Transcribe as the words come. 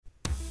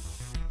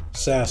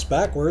SaaS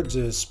Backwards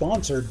is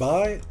sponsored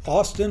by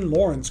Austin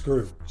Lawrence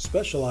Group,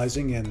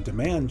 specializing in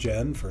demand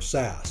gen for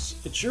SaaS.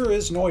 It sure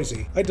is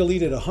noisy. I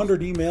deleted 100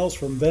 emails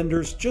from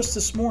vendors just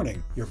this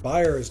morning. Your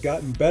buyer has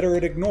gotten better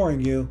at ignoring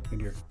you, and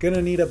you're going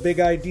to need a big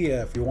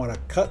idea if you want to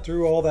cut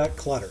through all that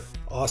clutter.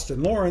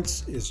 Austin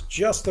Lawrence is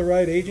just the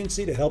right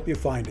agency to help you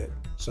find it.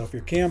 So if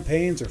your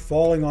campaigns are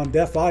falling on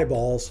deaf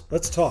eyeballs,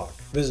 let's talk.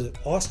 Visit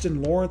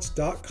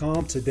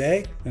austinlawrence.com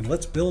today, and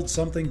let's build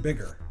something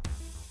bigger.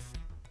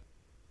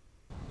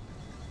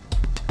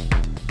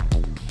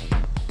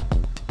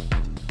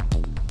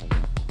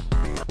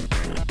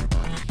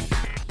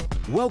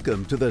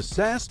 Welcome to the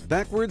SaaS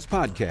Backwards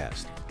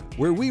podcast,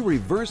 where we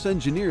reverse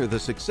engineer the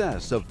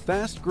success of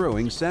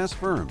fast-growing SaaS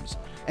firms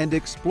and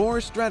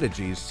explore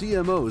strategies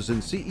CMOs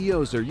and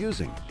CEOs are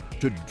using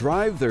to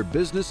drive their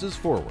businesses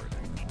forward.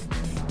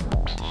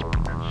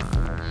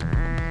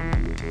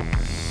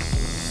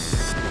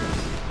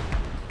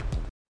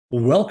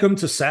 Welcome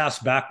to SaaS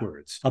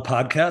Backwards, a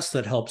podcast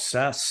that helps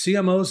SaaS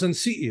CMOs and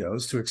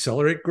CEOs to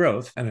accelerate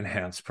growth and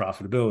enhance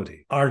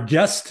profitability. Our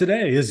guest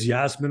today is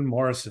Yasmin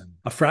Morrison,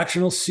 a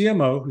fractional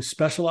CMO who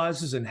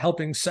specializes in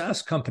helping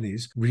SaaS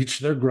companies reach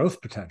their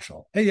growth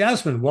potential. Hey,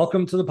 Yasmin,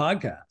 welcome to the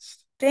podcast.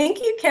 Thank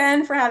you,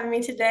 Ken, for having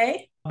me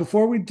today.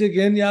 Before we dig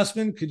in,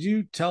 Yasmin, could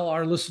you tell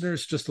our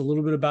listeners just a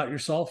little bit about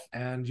yourself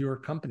and your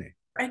company?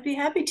 I'd be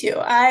happy to.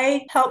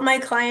 I help my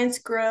clients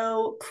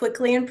grow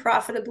quickly and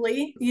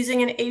profitably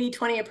using an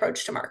 80-20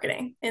 approach to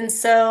marketing. And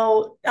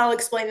so I'll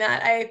explain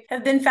that. I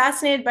have been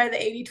fascinated by the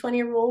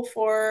 80-20 rule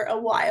for a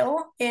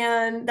while.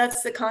 And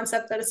that's the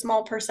concept that a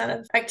small percent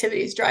of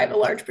activities drive a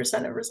large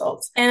percent of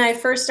results. And I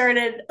first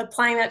started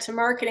applying that to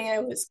marketing. I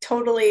was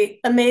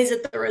totally amazed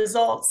at the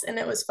results and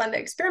it was fun to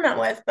experiment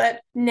with. But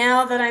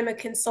now that I'm a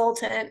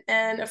consultant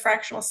and a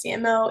fractional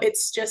CMO,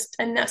 it's just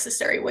a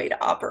necessary way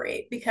to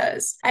operate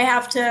because I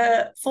have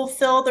to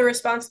fulfill the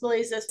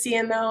responsibilities of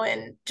CMO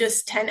in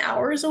just 10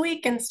 hours a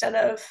week instead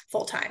of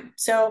full time.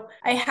 So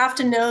I have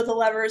to know the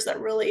levers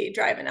that really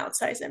drive an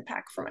outsized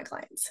impact for my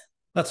clients.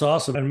 That's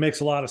awesome. And it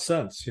makes a lot of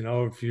sense. You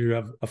know, if you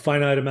have a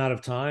finite amount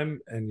of time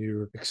and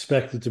you're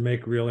expected to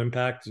make real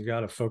impact, you got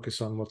to focus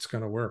on what's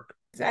going to work.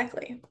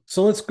 Exactly.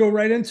 So let's go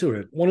right into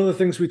it. One of the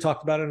things we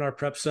talked about in our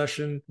prep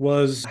session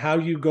was how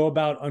you go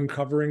about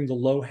uncovering the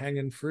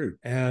low-hanging fruit.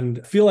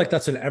 And I feel like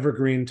that's an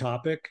evergreen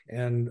topic.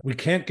 And we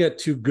can't get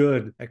too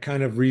good at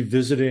kind of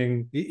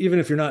revisiting, even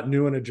if you're not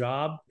new in a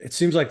job, it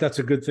seems like that's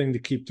a good thing to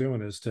keep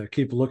doing is to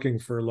keep looking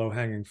for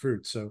low-hanging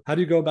fruit. So how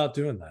do you go about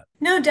doing that?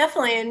 No,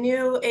 definitely. And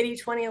new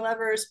 80-20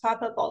 levers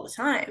pop up all the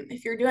time.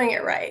 If you're doing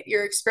it right,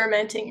 you're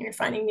experimenting, you're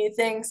finding new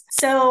things.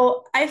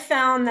 So I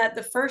found that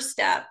the first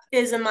step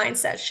is a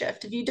mindset shift.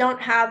 If you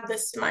don't have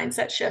this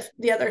mindset shift,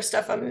 the other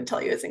stuff I'm going to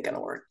tell you isn't going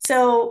to work.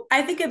 So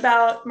I think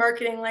about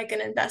marketing like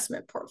an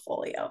investment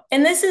portfolio.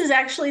 And this is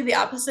actually the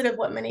opposite of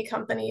what many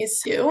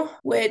companies do,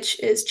 which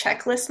is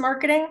checklist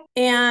marketing.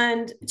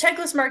 And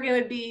checklist marketing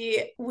would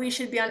be, we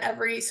should be on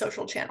every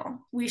social channel.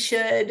 We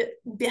should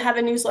have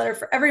a newsletter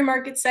for every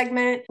market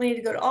segment. We need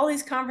to go to all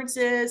these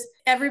conferences.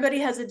 Everybody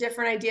has a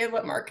different idea of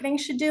what marketing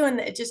should do, and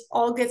it just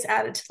all gets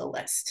added to the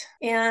list.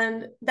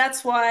 And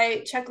that's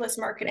why checklist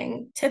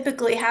marketing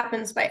typically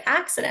happens by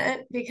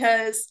accident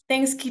because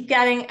things keep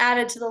getting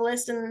added to the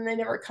list and then they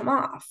never come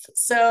off.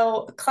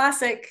 So a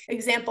classic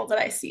example that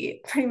I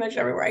see pretty much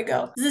everywhere I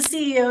go is the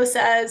CEO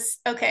says,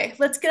 okay,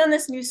 let's get on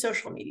this new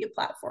social media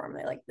platform.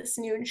 They like this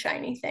new and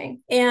shiny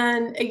thing.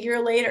 And a year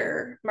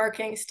later,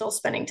 marketing is still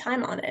spending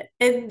time on it.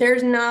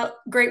 There's not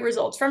great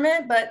results from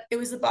it, but it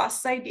was the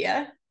boss's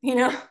idea. You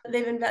know,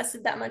 they've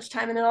invested that much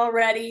time in it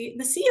already.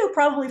 The CEO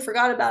probably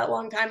forgot about it a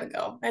long time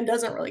ago and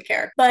doesn't really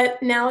care, but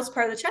now it's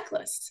part of the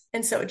checklist.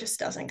 And so it just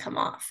doesn't come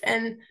off.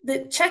 And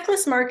the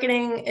checklist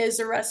marketing is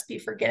a recipe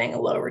for getting a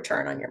low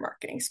return on your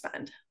marketing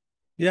spend.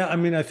 Yeah, I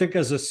mean, I think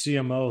as a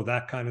CMO,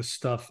 that kind of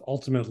stuff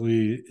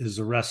ultimately is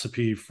a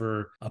recipe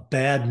for a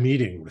bad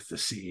meeting with the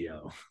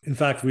CEO. In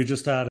fact, we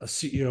just had a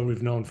CEO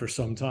we've known for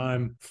some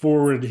time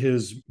forward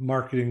his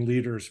marketing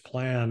leader's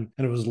plan,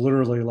 and it was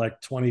literally like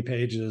 20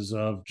 pages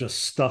of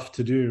just stuff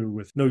to do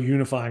with no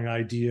unifying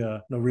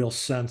idea, no real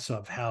sense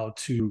of how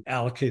to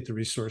allocate the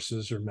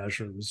resources or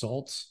measure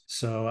results.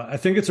 So I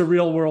think it's a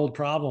real world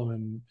problem,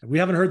 and we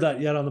haven't heard that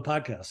yet on the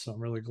podcast, so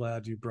I'm really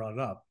glad you brought it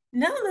up.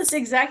 No, that's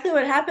exactly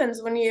what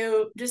happens when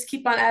you just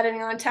keep on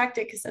adding on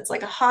tactic, because it's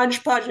like a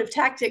hodgepodge of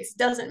tactics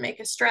doesn't make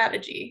a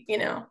strategy. You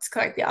know, it's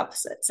quite the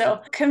opposite.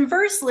 So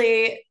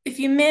conversely, if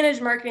you manage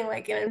marketing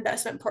like an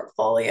investment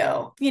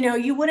portfolio, you know,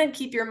 you wouldn't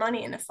keep your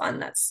money in a fund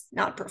that's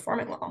not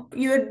performing well.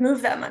 You would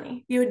move that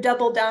money. You would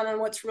double down on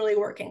what's really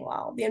working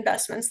well, the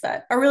investments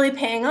that are really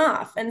paying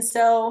off. And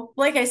so,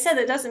 like I said,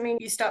 that doesn't mean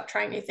you stop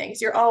trying new things.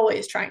 You're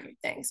always trying new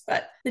things.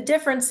 But the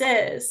difference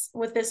is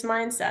with this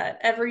mindset,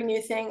 every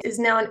new thing is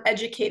now an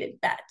educated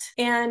calculated bet.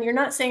 And you're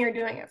not saying you're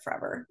doing it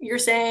forever. You're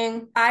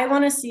saying, I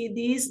want to see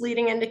these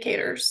leading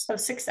indicators of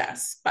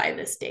success by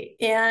this date.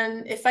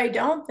 And if I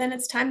don't, then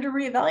it's time to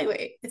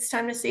reevaluate. It's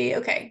time to see,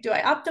 okay, do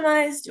I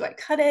optimize? Do I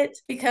cut it?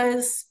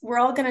 Because we're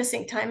all going to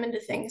sink time into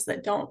things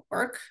that don't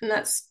work. And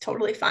that's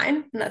totally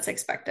fine. And that's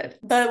expected.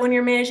 But when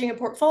you're managing a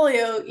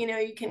portfolio,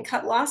 you can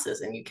cut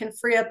losses and you can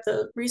free up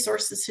the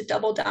resources to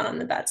double down on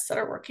the bets that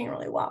are working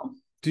really well.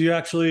 Do you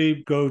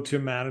actually go to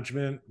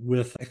management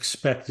with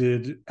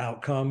expected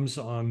outcomes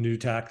on new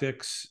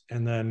tactics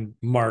and then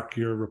mark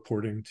your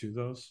reporting to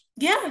those?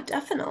 Yeah,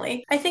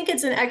 definitely. I think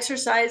it's an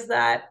exercise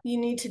that you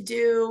need to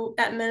do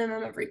at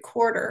minimum every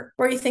quarter,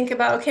 where you think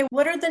about, okay,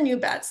 what are the new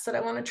bets that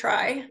I want to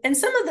try? And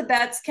some of the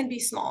bets can be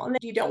small and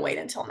you don't wait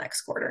until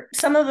next quarter.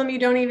 Some of them you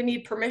don't even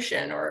need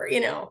permission or,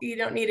 you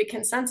don't need a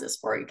consensus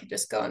for. You could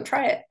just go and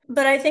try it.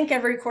 But I think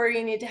every quarter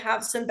you need to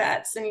have some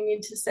bets and you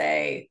need to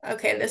say,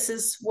 okay, this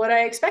is what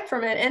I expect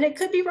from it. And it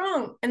could be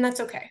wrong, and that's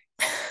okay.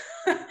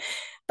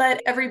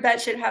 But every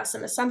bet should have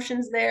some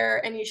assumptions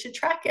there, and you should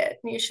track it.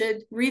 And you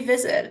should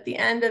revisit at the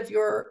end of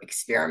your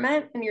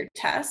experiment and your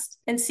test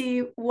and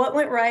see what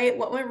went right,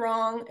 what went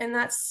wrong. And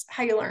that's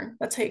how you learn.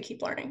 That's how you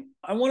keep learning.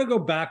 I want to go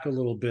back a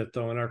little bit,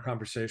 though, in our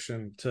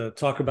conversation to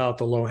talk about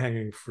the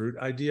low-hanging fruit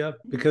idea,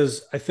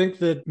 because I think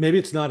that maybe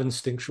it's not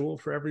instinctual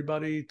for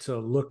everybody to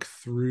look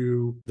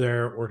through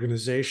their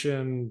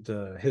organization,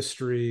 the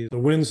history, the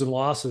wins and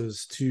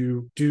losses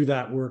to do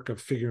that work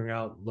of figuring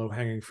out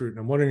low-hanging fruit. And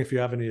I'm wondering if you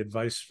have any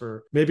advice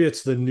for maybe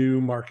it's the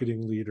new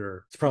marketing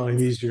leader. It's probably an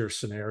easier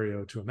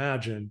scenario to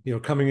imagine,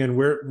 coming in,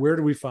 where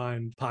do we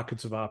find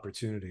pockets of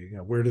opportunity?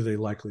 Where do they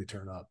likely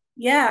turn up?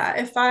 Yeah,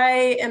 if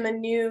I am a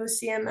new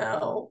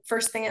CMO,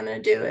 first thing I'm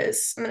going to do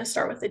is I'm going to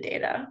start with the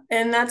data.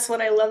 And that's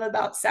what I love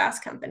about SaaS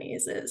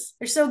companies is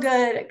they're so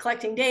good at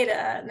collecting data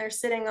and they're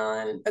sitting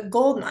on a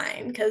gold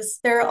mine because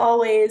there are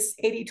always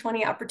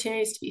 80-20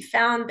 opportunities to be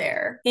found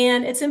there.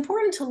 And it's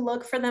important to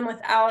look for them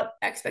without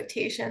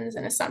expectations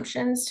and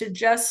assumptions, to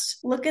just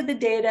look at the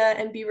data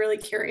and be really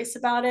curious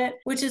about it,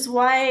 which is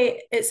why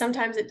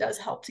sometimes it does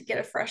help to get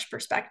a fresh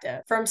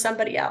perspective from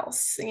somebody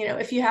else.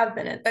 If you have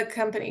been at a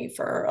company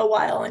for a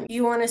while and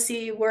you want to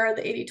see where are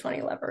the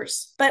 80-20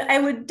 levers. But I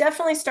would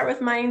definitely start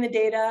with mining the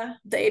data.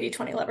 The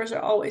 80-20 levers are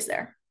always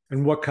there.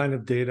 And what kind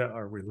of data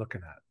are we looking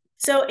at?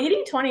 So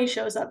 80-20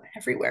 shows up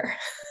everywhere.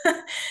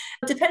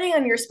 Depending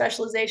on your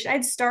specialization,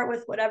 I'd start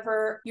with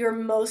whatever you're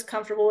most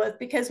comfortable with,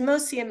 because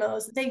most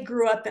CMOs, they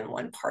grew up in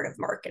one part of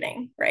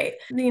marketing, right?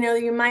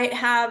 You might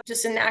have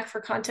just a knack for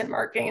content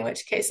marketing, in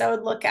which case I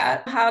would look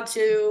at how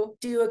to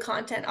do a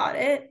content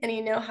audit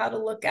and how to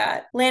look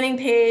at landing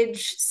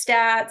page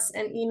stats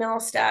and email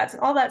stats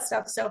and all that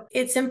stuff. So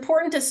it's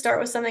important to start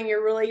with something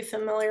you're really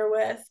familiar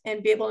with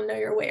and be able to know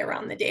your way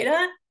around the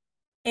data.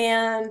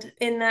 And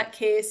in that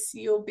case,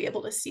 you'll be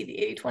able to see the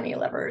 80-20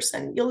 levers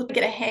and you'll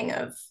get a hang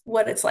of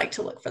what it's like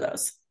to look for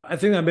those. I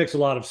think that makes a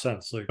lot of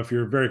sense. Like if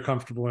you're very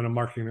comfortable in a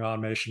marketing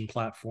automation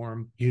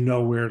platform, you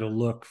know where to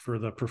look for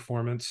the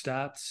performance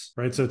stats,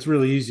 right? So it's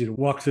really easy to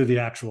walk through the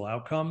actual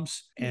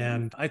outcomes.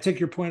 And I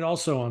take your point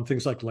also on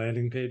things like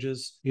landing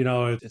pages.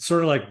 It's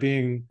sort of like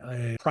being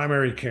a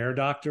primary care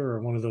doctor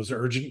or one of those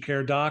urgent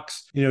care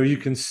docs. You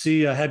can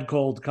see a head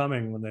cold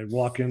coming when they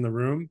walk in the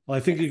room. Well,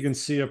 I think you can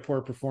see a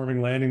poor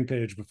performing landing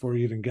page before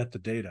you even get the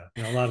data.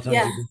 A lot of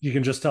times you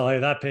can just tell, hey,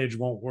 that page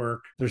won't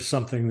work. There's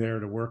something there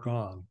to work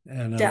on.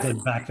 And then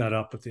back that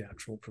up with the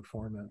actual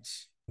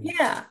performance.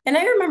 Yeah. And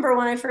I remember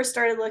when I first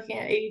started looking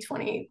at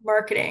 80-20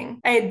 marketing,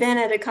 I had been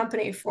at a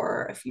company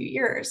for a few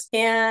years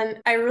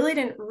and I really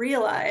didn't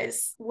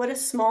realize what a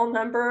small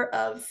number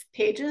of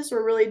pages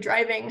were really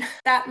driving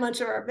that much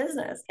of our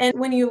business. And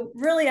when you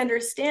really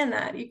understand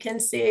that, you can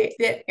see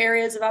the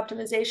areas of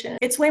optimization.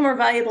 It's way more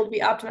valuable to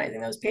be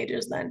optimizing those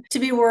pages than to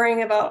be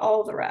worrying about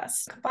all of the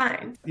rest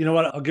combined. You know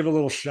what? I'll give a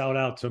little shout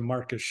out to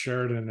Marcus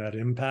Sheridan at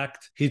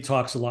Impact. He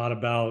talks a lot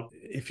about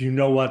if you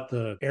know what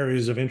the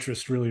areas of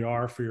interest really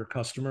are for your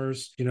customers,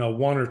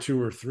 one or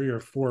two or three or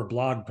four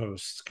blog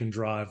posts can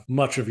drive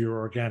much of your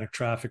organic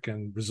traffic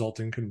and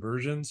resulting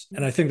conversions.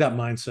 And I think that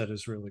mindset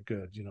is really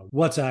good.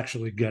 What's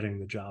actually getting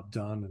the job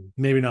done and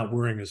maybe not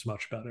worrying as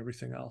much about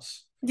everything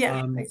else. Yeah,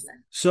 exactly.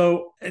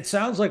 So it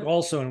sounds like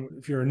also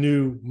if you're a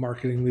new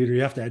marketing leader,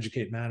 you have to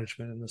educate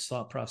management in this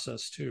thought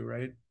process too,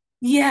 right?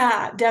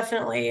 Yeah,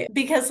 definitely.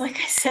 Because like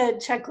I said,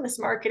 checklist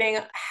marketing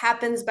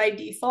happens by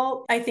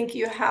default. I think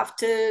you have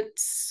to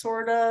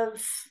sort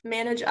of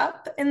manage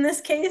up in this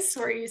case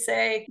where you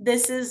say,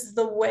 this is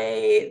the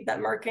way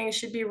that marketing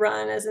should be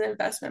run as an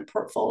investment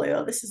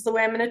portfolio. This is the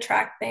way I'm going to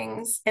track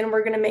things and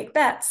we're going to make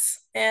bets.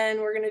 And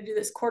we're going to do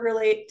this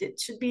quarterly. It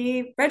should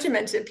be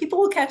regimented. People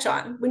will catch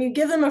on. When you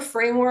give them a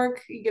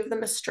framework, you give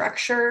them a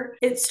structure,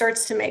 it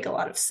starts to make a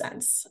lot of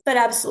sense. But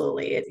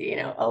absolutely,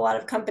 a lot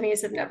of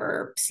companies have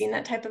never seen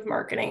that type of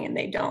marketing and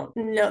they don't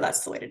know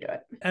that's the way to do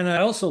it. And I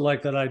also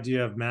like that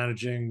idea of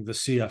managing the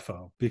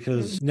CFO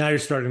because now you're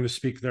starting to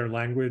speak their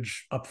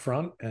language up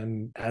front.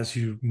 And as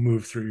you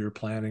move through your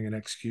planning and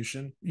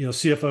execution,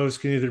 CFOs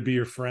can either be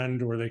your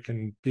friend or they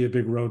can be a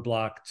big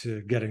roadblock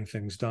to getting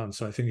things done.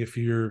 So I think if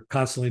you're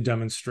constantly demonstrating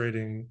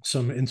demonstrating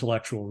some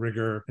intellectual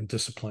rigor and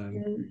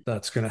discipline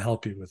that's going to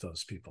help you with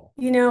those people.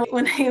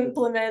 When I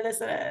implemented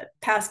this at a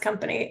past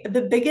company,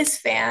 the biggest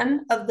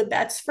fan of the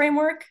BETS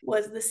framework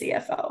was the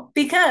CFO,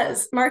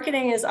 because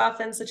marketing is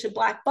often such a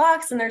black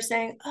box, and they're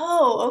saying,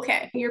 oh,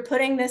 okay, you're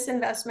putting this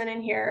investment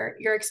in here,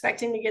 you're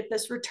expecting to get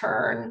this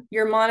return,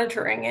 you're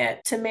monitoring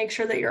it to make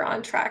sure that you're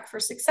on track for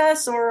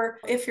success, or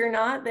if you're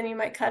not, then you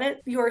might cut it.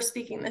 You're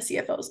speaking the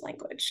CFO's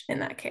language in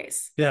that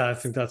case. Yeah, I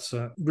think that's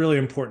a really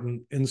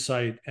important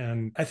insight.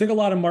 And I think a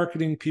lot of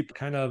marketing people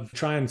kind of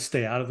try and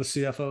stay out of the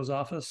CFO's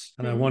office.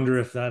 And I wonder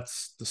if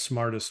that's the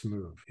smartest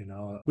move.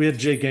 We had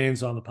Jay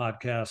Gaines on the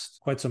podcast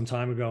quite some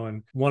time ago,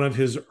 and one of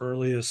his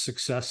earliest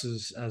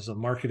successes as a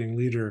marketing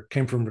leader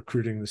came from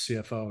recruiting the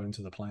CFO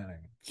into the planning.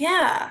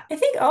 Yeah, I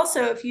think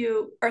also if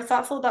you are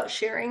thoughtful about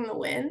sharing the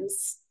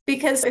wins,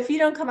 because if you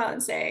don't come out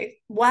and say,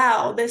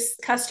 wow, this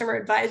customer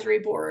advisory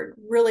board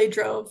really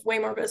drove way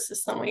more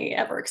business than we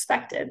ever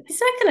expected,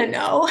 he's not going to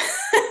know.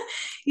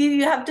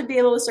 You have to be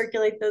able to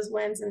circulate those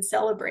wins and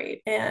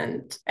celebrate.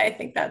 And I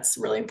think that's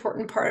a really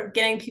important part of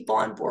getting people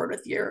on board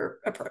with your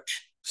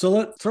approach. So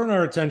let's turn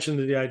our attention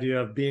to the idea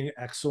of being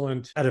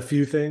excellent at a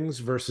few things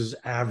versus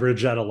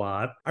average at a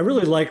lot. I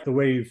really like the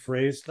way you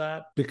phrased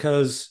that,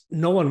 because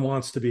no one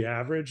wants to be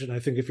average. And I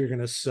think if you're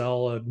going to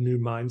sell a new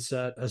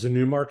mindset as a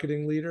new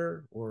marketing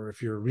leader, or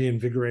if you're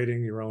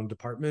reinvigorating your own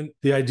department,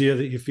 the idea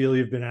that you feel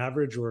you've been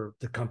average, or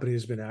the company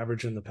has been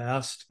average in the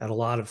past at a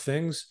lot of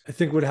things, I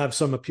think would have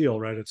some appeal,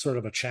 right? It's sort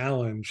of a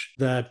challenge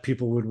that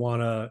people would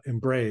want to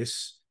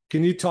embrace.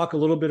 Can you talk a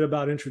little bit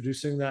about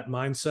introducing that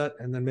mindset?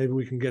 And then maybe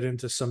we can get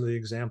into some of the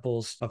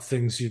examples of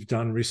things you've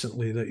done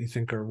recently that you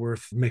think are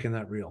worth making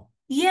that real.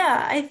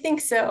 Yeah, I think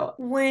so.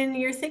 When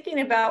you're thinking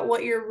about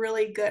what you're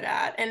really good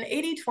at, and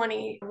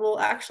 80/20 rule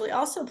actually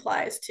also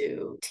applies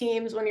to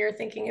teams when you're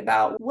thinking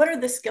about what are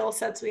the skill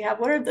sets we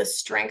have, what are the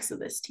strengths of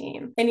this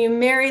team, and you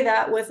marry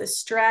that with a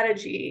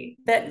strategy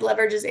that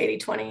leverages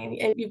 80/20,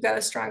 and you've got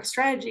a strong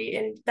strategy,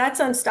 and that's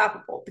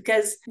unstoppable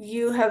because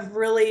you have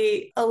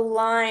really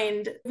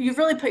aligned, you've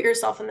really put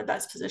yourself in the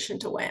best position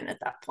to win at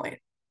that point.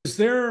 Is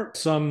there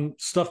some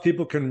stuff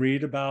people can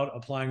read about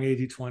applying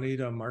 80/20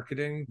 to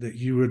marketing that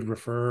you would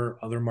refer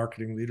other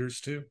marketing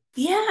leaders to?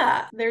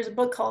 Yeah, there's a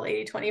book called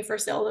 80/20 for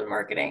Sales and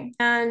Marketing.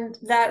 And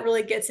that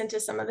really gets into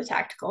some of the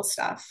tactical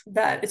stuff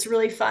that it's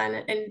really fun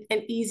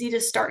and easy to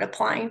start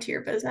applying to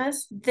your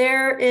business.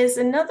 There is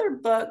another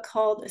book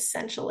called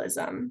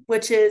Essentialism,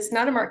 which is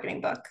not a marketing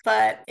book,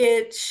 but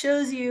it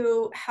shows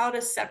you how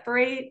to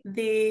separate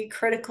the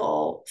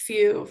critical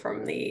few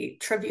from the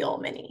trivial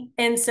many.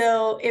 And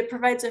so it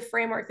provides a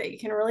framework that you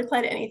can really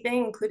apply to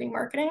anything, including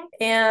marketing.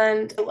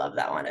 And I love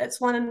that one. It's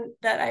one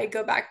that I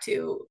go back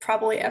to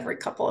probably every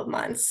couple of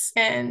months.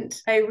 And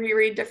I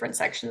reread different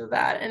sections of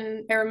that,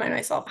 and I remind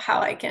myself how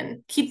I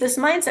can keep this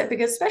mindset,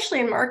 because especially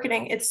in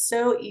marketing, it's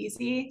so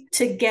easy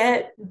to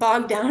get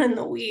bogged down in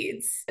the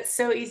weeds. It's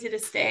so easy to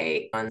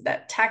stay on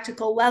that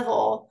tactical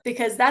level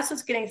because that's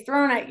what's getting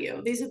thrown at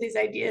you. These are these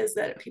ideas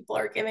that people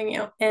are giving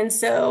you. And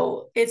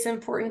so it's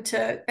important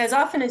to, as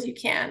often as you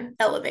can,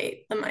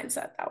 elevate the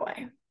mindset that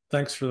way.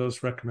 Thanks for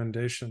those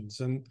recommendations.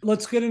 And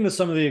let's get into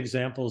some of the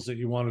examples that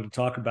you wanted to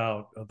talk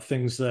about of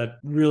things that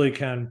really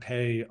can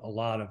pay a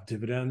lot of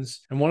dividends.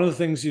 And one of the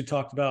things you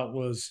talked about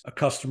was a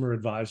customer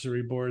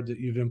advisory board that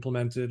you've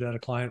implemented at a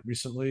client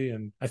recently.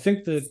 And I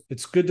think that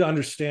it's good to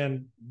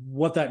understand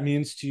what that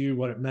means to you,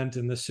 what it meant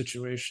in this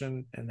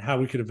situation, and how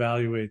we could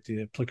evaluate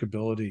the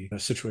applicability of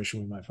a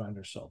situation we might find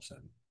ourselves in.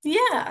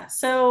 Yeah.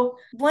 So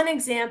one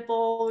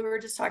example, we were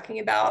just talking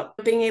about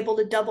being able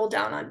to double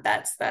down on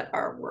bets that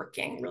are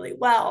working really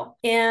well.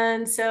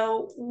 And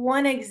so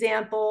one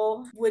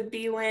example would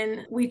be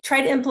when we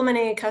tried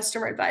implementing a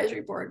customer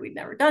advisory board. We'd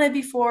never done it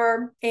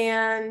before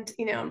and,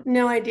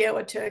 no idea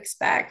what to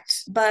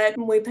expect, but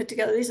we put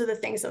together, these are the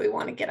things that we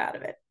want to get out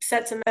of it,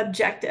 set some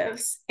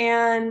objectives,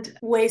 and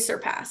way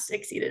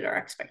exceeded our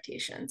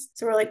expectations.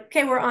 So we're like,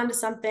 okay, we're on to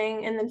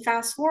something. And then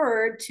fast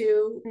forward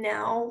to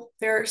now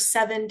there are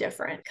 7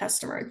 different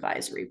customer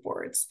advisory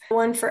boards,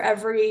 one for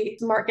every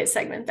market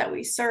segment that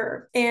we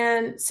serve.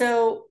 And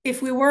so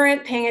if we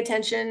weren't paying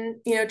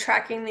attention,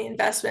 tracking the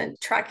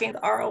investment, tracking the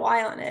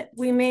ROI on it,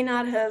 we may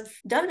not have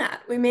done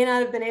that. We may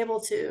not have been able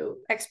to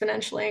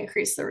exponentially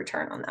increase the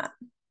return on that.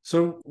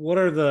 So what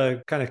are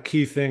the kind of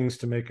key things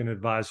to make an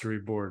advisory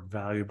board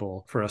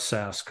valuable for a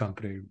SaaS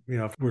company?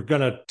 If we're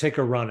going to take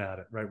a run at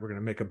it, right, we're going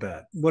to make a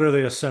bet. What are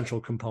the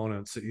essential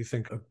components that you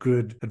think a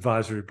good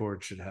advisory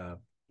board should have?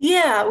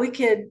 Yeah, we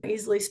could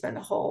easily spend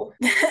a whole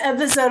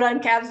episode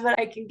on CABs, but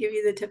I can give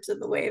you the tips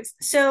of the waves.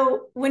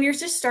 So when you're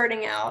just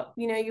starting out,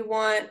 you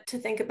want to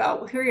think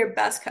about who are your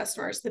best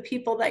customers, the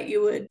people that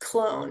you would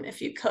clone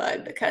if you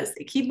could, because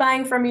they keep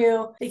buying from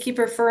you, they keep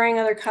referring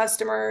other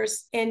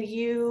customers, and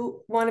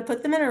you want to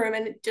put them in a room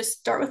and just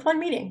start with one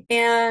meeting.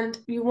 And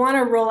you want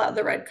to roll out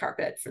the red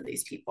carpet for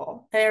these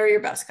people. They are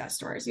your best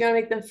customers. You want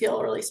to make them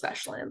feel really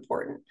special and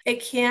important.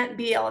 It can't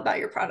be all about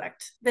your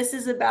product. This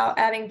is about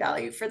adding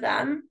value for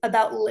them,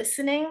 about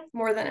listening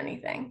more than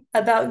anything,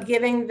 about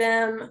giving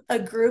them a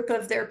group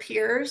of their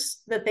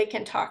peers that they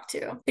can talk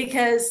to,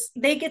 because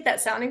they get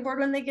that sounding board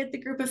when they get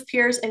the group of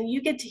peers, and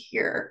you get to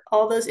hear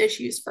all those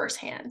issues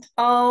firsthand,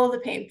 all the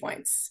pain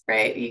points,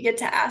 right? You get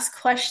to ask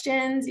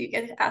questions, you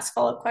get to ask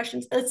follow-up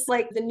questions. It's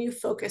like the new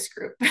focus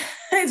group.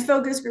 It's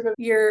focus group of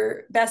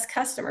your best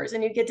customers,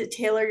 and you get to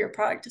tailor your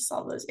product to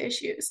solve those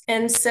issues.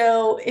 And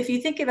so if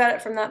you think about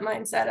it from that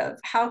mindset of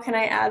how can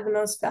I add the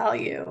most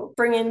value,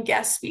 bring in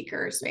guest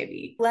speakers,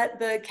 maybe let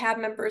the CAB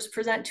members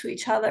present to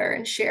each other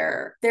and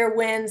share their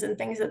wins and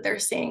things that they're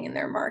seeing in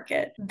their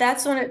market.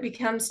 That's when it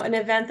becomes an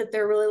event that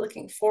they're really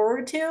looking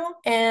forward to,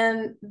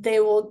 and they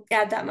will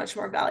add that much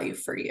more value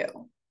for you.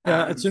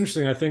 Yeah, it's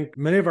interesting. I think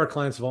many of our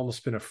clients have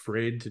almost been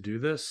afraid to do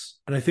this.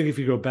 And I think if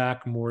you go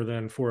back more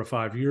than 4 or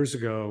 5 years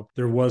ago,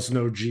 there was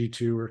no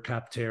G2 or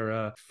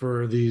Capterra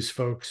for these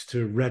folks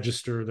to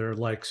register their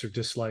likes or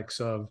dislikes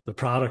of the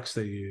products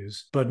they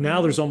use. But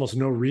now there's almost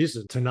no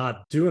reason to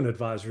not do an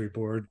advisory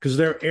board, because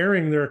they're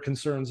airing their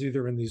concerns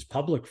either in these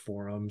public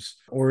forums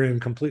or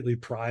in completely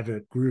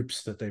private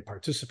groups that they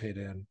participate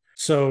in.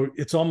 So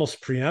it's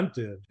almost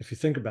preemptive if you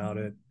think about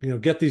it.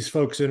 Get these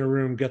folks in a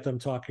room, get them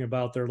talking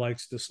about their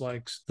likes,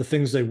 dislikes, the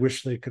things they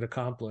wish they could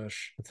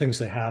accomplish, the things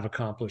they have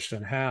accomplished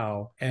and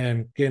how,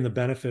 and gain the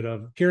benefit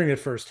of hearing it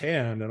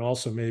firsthand, and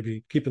also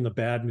maybe keeping the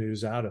bad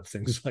news out of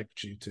things like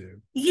G2.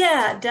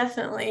 Yeah,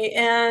 definitely.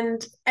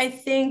 And I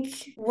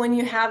think when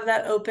you have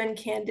that open,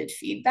 candid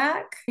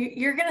feedback,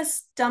 you're going to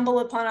stumble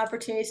upon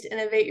opportunities to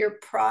innovate your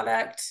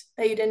product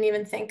that you didn't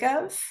even think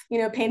of,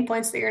 pain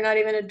points that you're not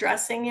even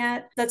addressing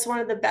yet. That's one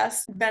of the best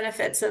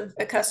benefits of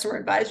a customer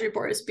advisory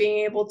board, is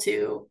being able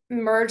to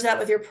merge that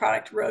with your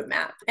product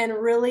roadmap and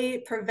really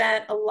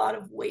prevent a lot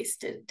of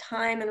wasted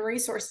time and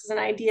resources and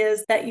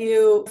ideas that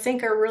you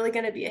think are really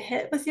going to be a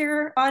hit with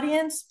your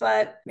audience,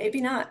 but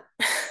maybe not.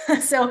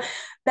 So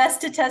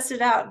best to test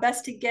it out,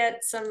 best to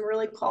get some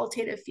really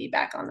qualitative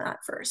feedback on that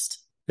first.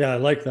 Yeah, I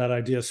like that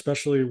idea,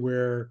 especially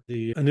where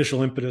the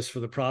initial impetus for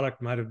the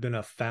product might have been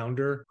a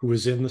founder who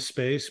was in the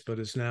space, but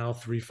is now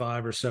 3,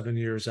 5, or 7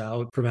 years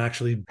out from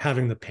actually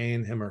having the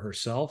pain, him or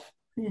herself.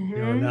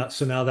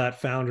 So now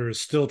that founder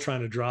is still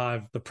trying to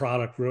drive the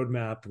product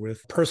roadmap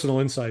with personal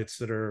insights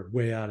that are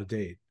way out of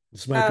date.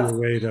 This might be a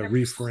way to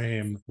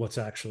reframe what's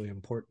actually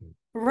important.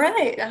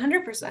 Right,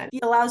 100%.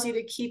 It allows you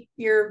to keep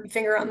your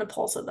finger on the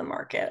pulse of the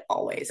market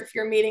always, if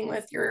you're meeting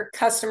with your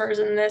customers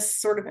in this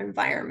sort of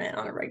environment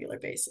on a regular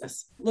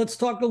basis. Let's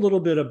talk a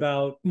little bit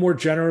about more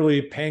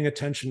generally paying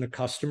attention to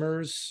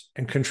customers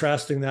and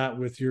contrasting that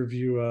with your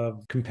view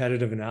of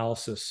competitive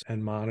analysis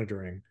and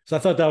monitoring. So I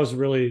thought that was a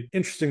really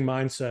interesting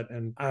mindset.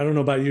 And I don't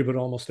know about you, but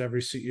almost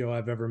every CEO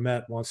I've ever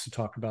met wants to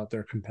talk about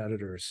their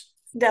competitors.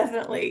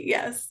 Definitely.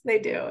 Yes, they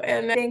do.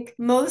 And I think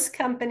most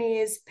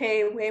companies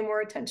pay way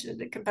more attention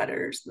to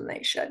competitors than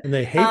they should. And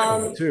they hate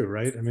them too,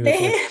 right? I mean,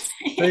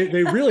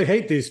 they really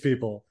hate these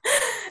people.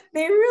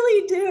 They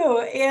really do.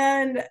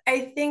 And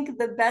I think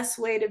the best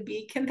way to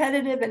be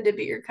competitive and to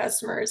beat your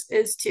customers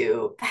is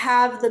to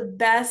have the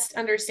best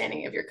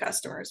understanding of your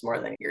customers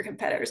more than your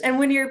competitors. And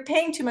when you're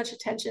paying too much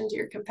attention to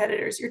your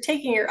competitors, you're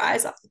taking your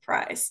eyes off the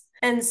prize.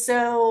 And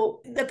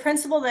so the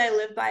principle that I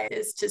live by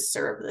is to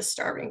serve the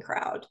starving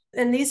crowd.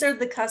 And these are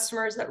the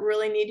customers that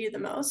really need you the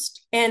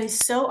most. And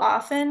so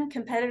often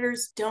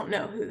competitors don't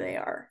know who they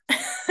are.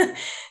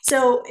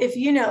 So if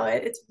you know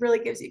it, it really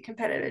gives you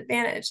competitive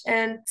advantage.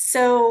 And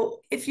so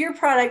if your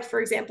product, for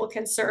example,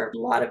 can serve a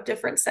lot of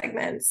different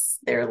segments,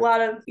 there are a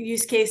lot of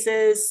use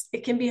cases,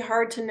 it can be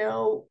hard to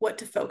know what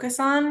to focus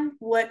on,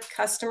 what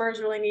customers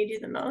really need you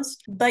the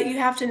most, but you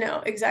have to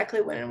know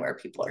exactly when and where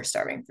people are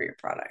starving for your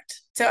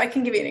product. So I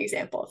can give you an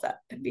example if that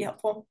would be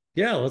helpful.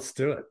 Yeah, let's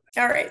do it.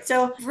 All right.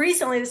 So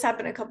recently, this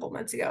happened a couple of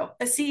months ago.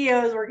 A CEO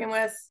I was working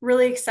with,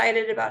 really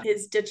excited about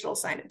his digital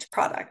signage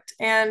product.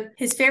 And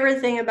his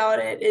favorite thing about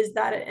it is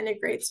that it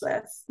integrates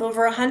with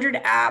over 100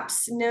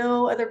 apps.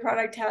 No other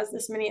product has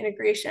this many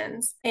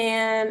integrations.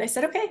 And I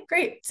said, okay,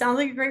 great. Sounds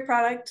like a great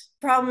product.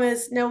 Problem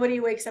is, nobody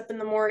wakes up in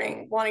the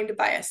morning wanting to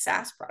buy a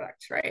SaaS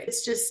product, right?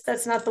 It's just,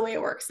 that's not the way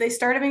it works. They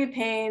start having a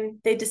pain.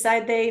 They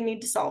decide they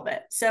need to solve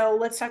it. So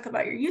let's talk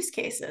about your use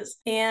cases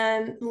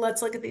and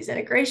let's look at these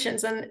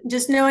integrations. And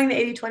just knowing the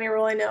 80-20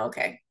 rule, I know,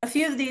 okay, a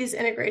few of these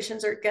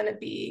integrations are going to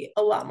be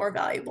a lot more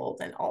valuable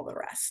than all the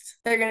rest.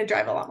 They're going to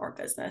drive a lot more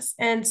business.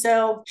 And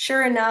so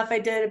sure enough, I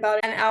did about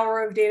an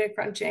hour of data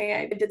crunching.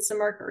 I did some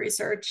market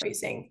research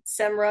using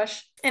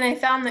SEMrush. And I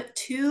found that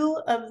 2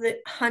 of the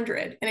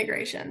 100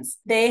 integrations,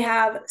 they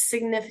have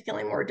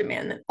significantly more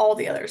demand than all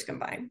the others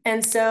combined.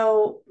 And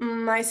so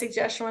my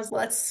suggestion was,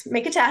 let's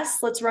make a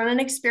test. Let's run an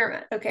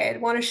experiment. Okay, I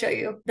want to show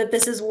you that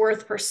this is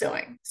worth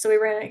pursuing. So we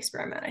ran an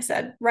experiment. I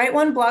said, write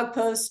one blog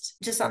post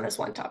just on this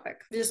one topic,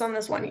 just on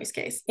this one use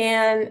case.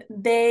 And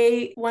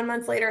they, 1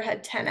 month later,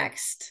 had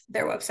 10x'd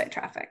their website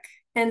traffic.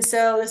 And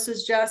so this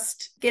was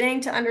just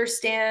getting to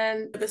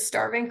understand the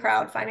starving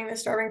crowd, finding the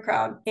starving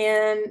crowd,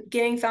 and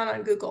getting found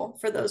on Google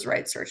for those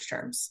right search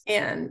terms.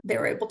 And they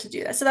were able to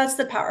do that. So that's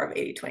the power of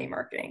 80-20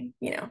 marketing.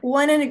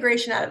 One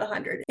integration out of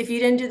 100. If you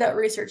didn't do that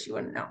research, you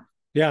wouldn't know.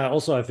 Yeah.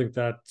 Also, I think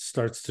that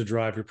starts to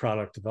drive your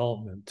product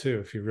development too.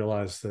 If you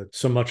realize that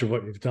so much of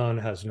what you've done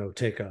has no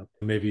take up,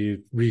 maybe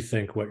you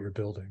rethink what you're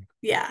building.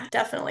 Yeah,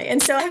 definitely.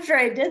 And so after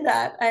I did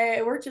that,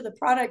 I worked with a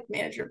product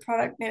manager.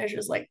 Product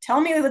manager's like, tell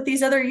me what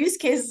these other use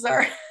cases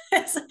are.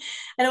 I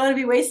don't want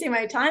to be wasting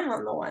my time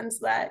on the ones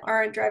that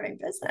aren't driving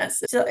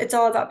business. So it's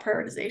all about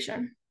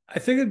prioritization. I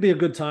think it'd be a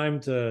good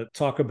time to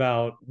talk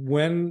about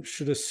when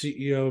should a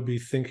CEO be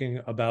thinking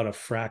about a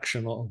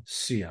fractional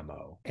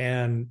CMO.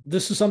 And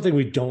this is something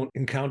we don't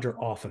encounter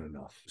often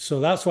enough. So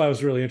that's why I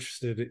was really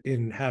interested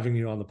in having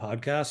you on the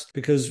podcast,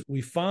 because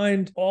we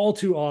find all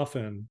too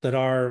often that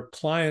our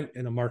client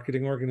in a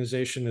marketing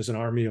organization is an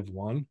army of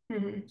one.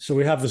 Mm-hmm. So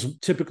we have this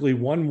typically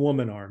one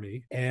woman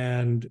army,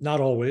 and not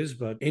always,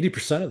 but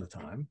 80% of the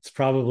time, it's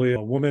probably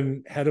a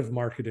woman head of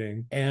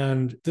marketing.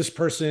 And this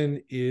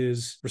person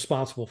is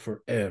responsible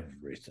for everything.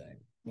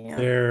 Yeah.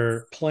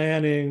 They're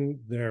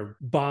planning, they're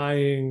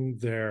buying,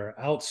 they're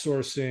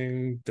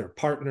outsourcing, they're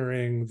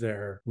partnering,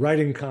 they're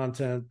writing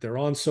content, they're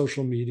on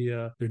social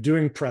media, they're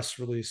doing press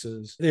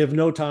releases. They have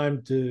no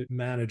time to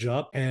manage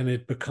up, and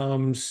it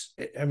becomes,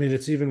 I mean,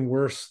 it's even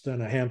worse than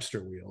a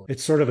hamster wheel.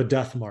 It's sort of a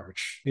death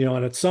march,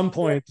 and at some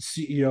point, the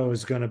CEO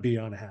is going to be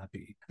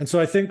unhappy. And so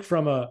I think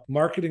from a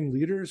marketing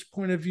leader's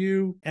point of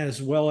view,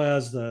 as well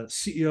as the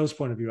CEO's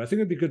point of view, I think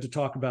it'd be good to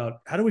talk about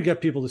how do we get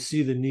people to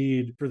see the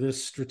need for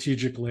this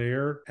strategic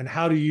layer, and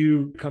how do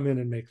you come in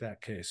and make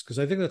that case? Because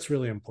I think that's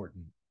really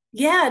important.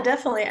 Yeah,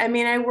 definitely. I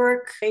mean, I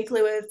work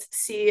weekly with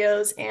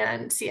CEOs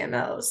and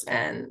CMOs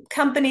and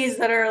companies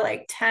that are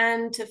like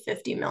 10 to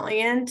 50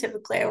 million.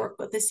 Typically, I work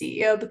with the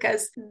CEO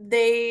because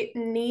they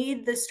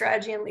need the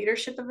strategy and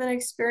leadership of an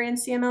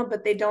experienced CMO,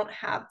 but they don't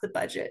have the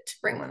budget to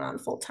bring one on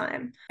full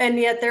time. And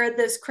yet they're at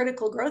this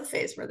critical growth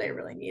phase where they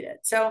really need it.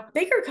 So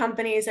bigger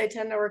companies, I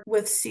tend to work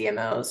with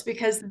CMOs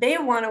because they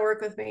want to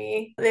work with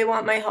me. They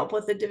want my help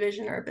with a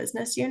division or a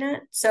business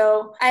unit.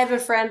 So I have a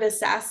friend, a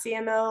SaaS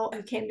CMO,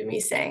 who came to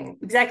me saying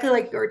exactly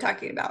like you were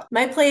talking about.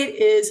 My plate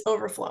is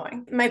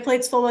overflowing. My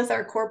plate's full with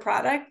our core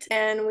product,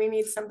 and we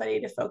need somebody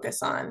to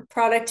focus on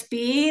product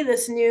B,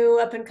 this new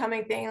up and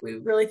coming thing we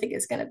really think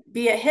is going to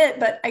be a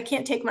hit, but I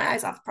can't take my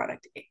eyes off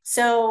product A.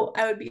 So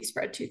I would be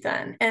spread too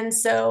thin. And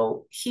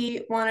so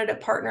he wanted a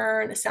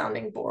partner and a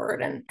sounding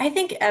board. And I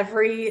think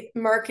every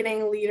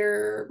marketing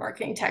leader,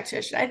 marketing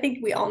tactician, I think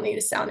we all need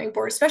a sounding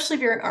board, especially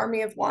if you're an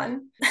army of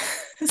one.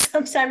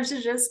 Sometimes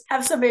to just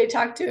have somebody to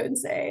talk to and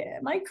say,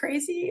 am I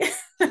crazy?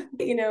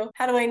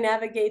 How do I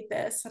navigate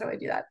this? How do I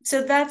do that?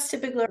 So that's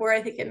typically where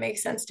I think it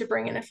makes sense to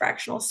bring in a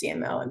fractional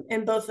CMO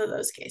in both of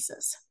those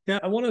cases. Yeah,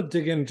 I want to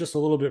dig in just a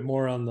little bit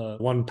more on the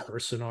one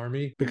person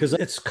army, because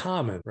it's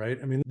common, right?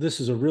 I mean, this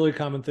is a really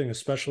common thing,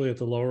 especially at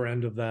the lower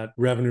end of that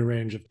revenue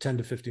range of 10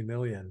 to 50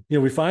 million.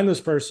 We find this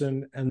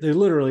person and they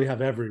literally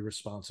have every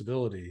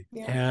responsibility.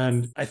 Yeah.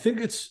 And I think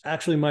it's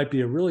actually might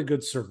be a really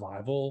good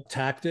survival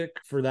tactic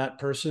for that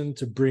person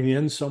to bring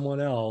in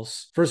someone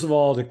else, first of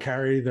all, to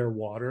carry their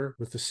water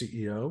with the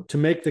CEO, to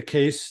make the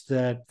case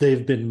that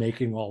they've been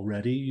making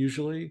already,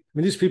 usually. I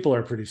mean, these people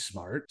are pretty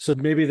smart. So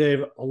maybe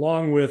they've,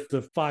 along with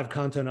the 5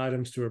 content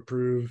items to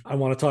approve, I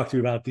want to talk to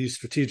you about these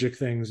strategic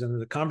things, and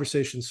the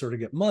conversations sort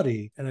of get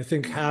muddy. And I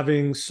think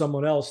having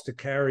someone else to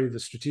carry the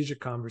strategic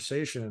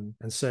conversation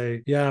and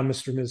say, yeah,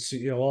 Mr. and Ms.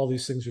 CEO, all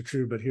these things are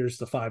true, but here's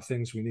the 5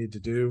 things we need to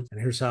do, and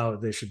here's how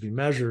they should be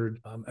measured.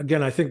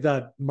 Again, I think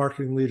that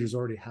marketing leaders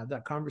already had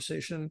that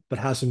conversation,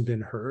 but hasn't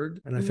been heard.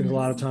 And I think a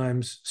lot of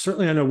times,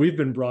 certainly I know we've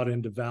been brought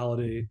in to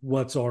validate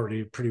what's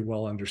already pretty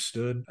well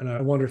understood. And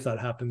I wonder if that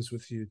happens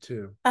with you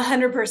too.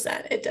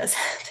 100%. It does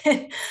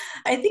happen.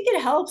 I think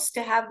it helps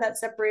to have that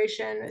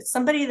separation. It's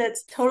somebody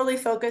that's totally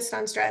focused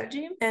on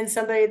strategy and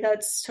somebody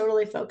that's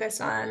totally focused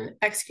on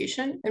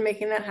execution and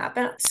making that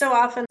happen. So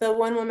often the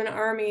one woman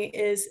army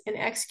is an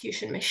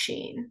execution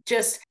machine,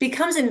 just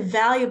becomes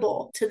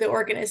invaluable to the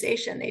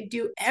organization. They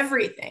do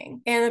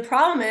everything. And the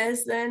problem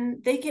is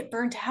then they get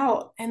burnt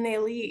out and they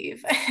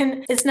leave.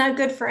 And it's not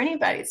good for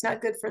anybody. It's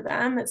not good for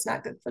them. It's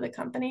not good for the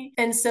company.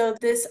 And so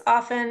this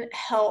often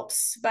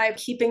helps by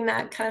keeping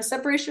that kind of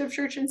separation of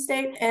church and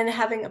state and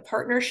having a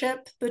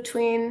partnership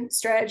between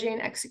strategy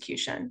and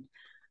execution.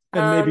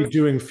 And maybe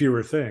doing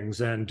fewer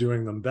things and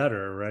doing them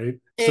better, right?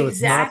 So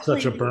It's not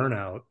such a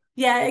burnout.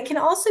 Yeah, it can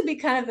also be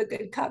kind of a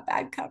good cop,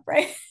 bad cop,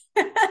 right?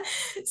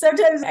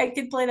 Sometimes I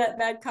could play that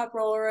bad cop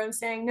role where I'm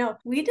saying, no,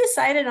 we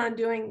decided on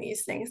doing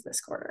these things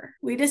this quarter.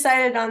 We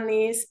decided on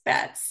these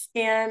bets.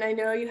 And I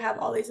know you have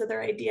all these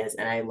other ideas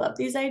and I love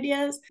these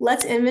ideas.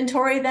 Let's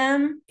inventory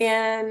them.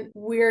 And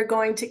we're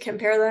going to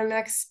compare them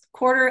next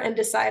quarter and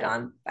decide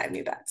on 5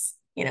 new bets.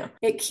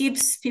 It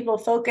keeps people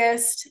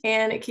focused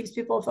and it keeps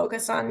people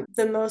focused on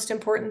the most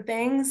important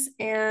things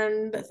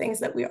and the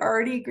things that we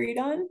already agreed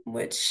on,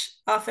 which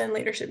often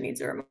leadership needs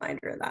a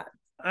reminder of that.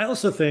 I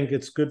also think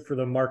it's good for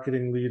the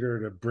marketing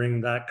leader to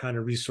bring that kind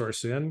of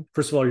resource in.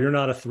 First of all, you're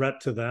not a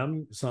threat to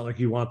them. It's not like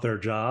you want their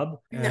job.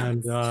 No.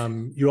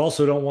 And you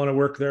also don't want to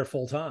work there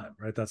full time,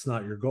 right? That's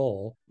not your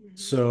goal. Mm-hmm.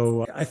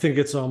 So I think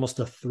it's almost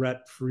a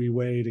threat-free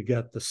way to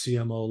get the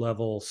CMO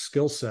level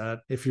skill set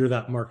if you're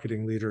that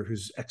marketing leader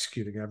who's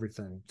executing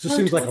everything. It just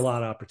seems like a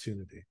lot of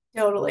opportunity.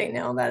 Totally.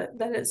 No,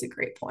 that is a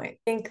great point. I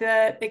think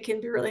that it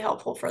can be really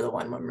helpful for the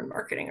one-woman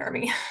marketing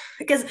army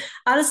because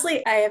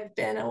honestly, I have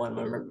been a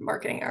one-woman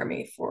marketing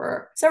army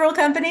for several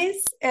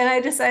companies, and I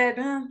decided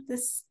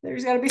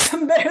there's got to be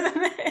something better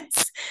than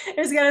this.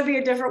 There's got to be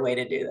a different way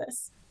to do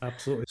this.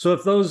 Absolutely. So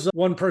if those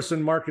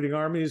one-person marketing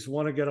armies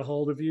want to get a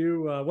hold of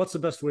you, what's the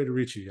best way to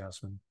reach you,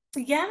 Yasmin?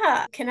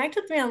 Yeah, connect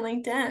with me on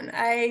LinkedIn.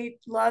 I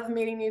love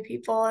meeting new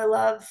people. I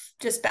love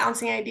just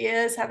bouncing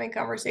ideas, having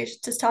conversations.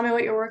 Just tell me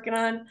what you're working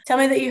on. Tell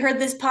me that you heard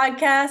this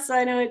podcast, so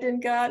I know it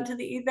didn't go out into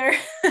the ether.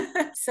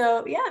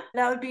 So yeah,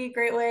 that would be a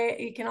great way.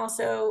 You can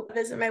also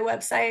visit my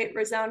website,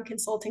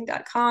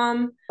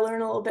 resoundconsulting.com,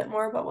 learn a little bit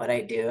more about what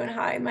I do and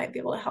how I might be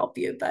able to help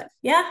you. But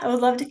yeah, I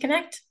would love to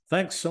connect.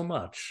 Thanks so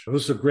much. It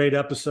was a great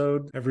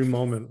episode. Every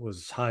moment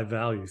was high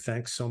value.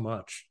 Thanks so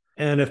much.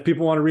 And if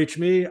people want to reach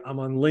me, I'm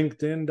on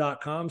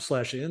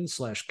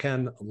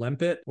linkedin.com/in/Ken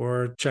Lempit,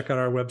 or check out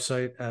our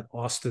website at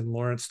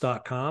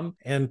austinlawrence.com.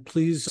 And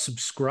please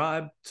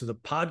subscribe to the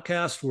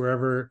podcast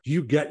wherever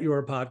you get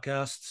your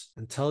podcasts,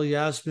 and tell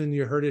Yasmin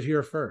you heard it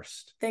here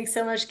first. Thanks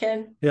so much,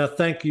 Ken. Yeah,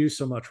 thank you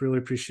so much. Really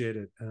appreciate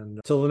it. And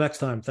until the next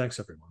time, thanks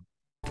everyone.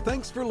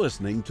 Thanks for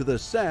listening to the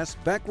SaaS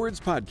Backwards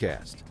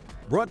Podcast,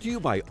 brought to you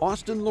by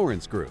Austin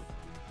Lawrence Group.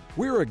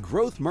 We're a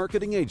growth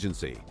marketing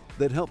agency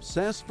that helps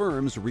SaaS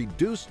firms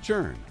reduce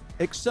churn,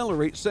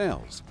 accelerate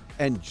sales,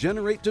 and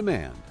generate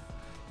demand.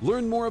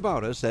 Learn more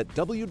about us at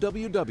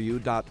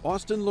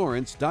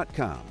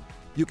www.austinlawrence.com.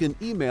 You can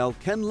email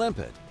Ken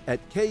Lempit at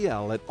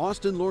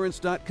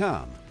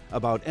kl@austinlawrence.com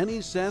about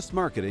any SaaS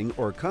marketing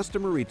or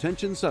customer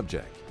retention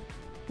subject.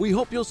 We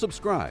hope you'll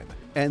subscribe,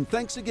 and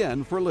thanks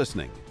again for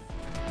listening.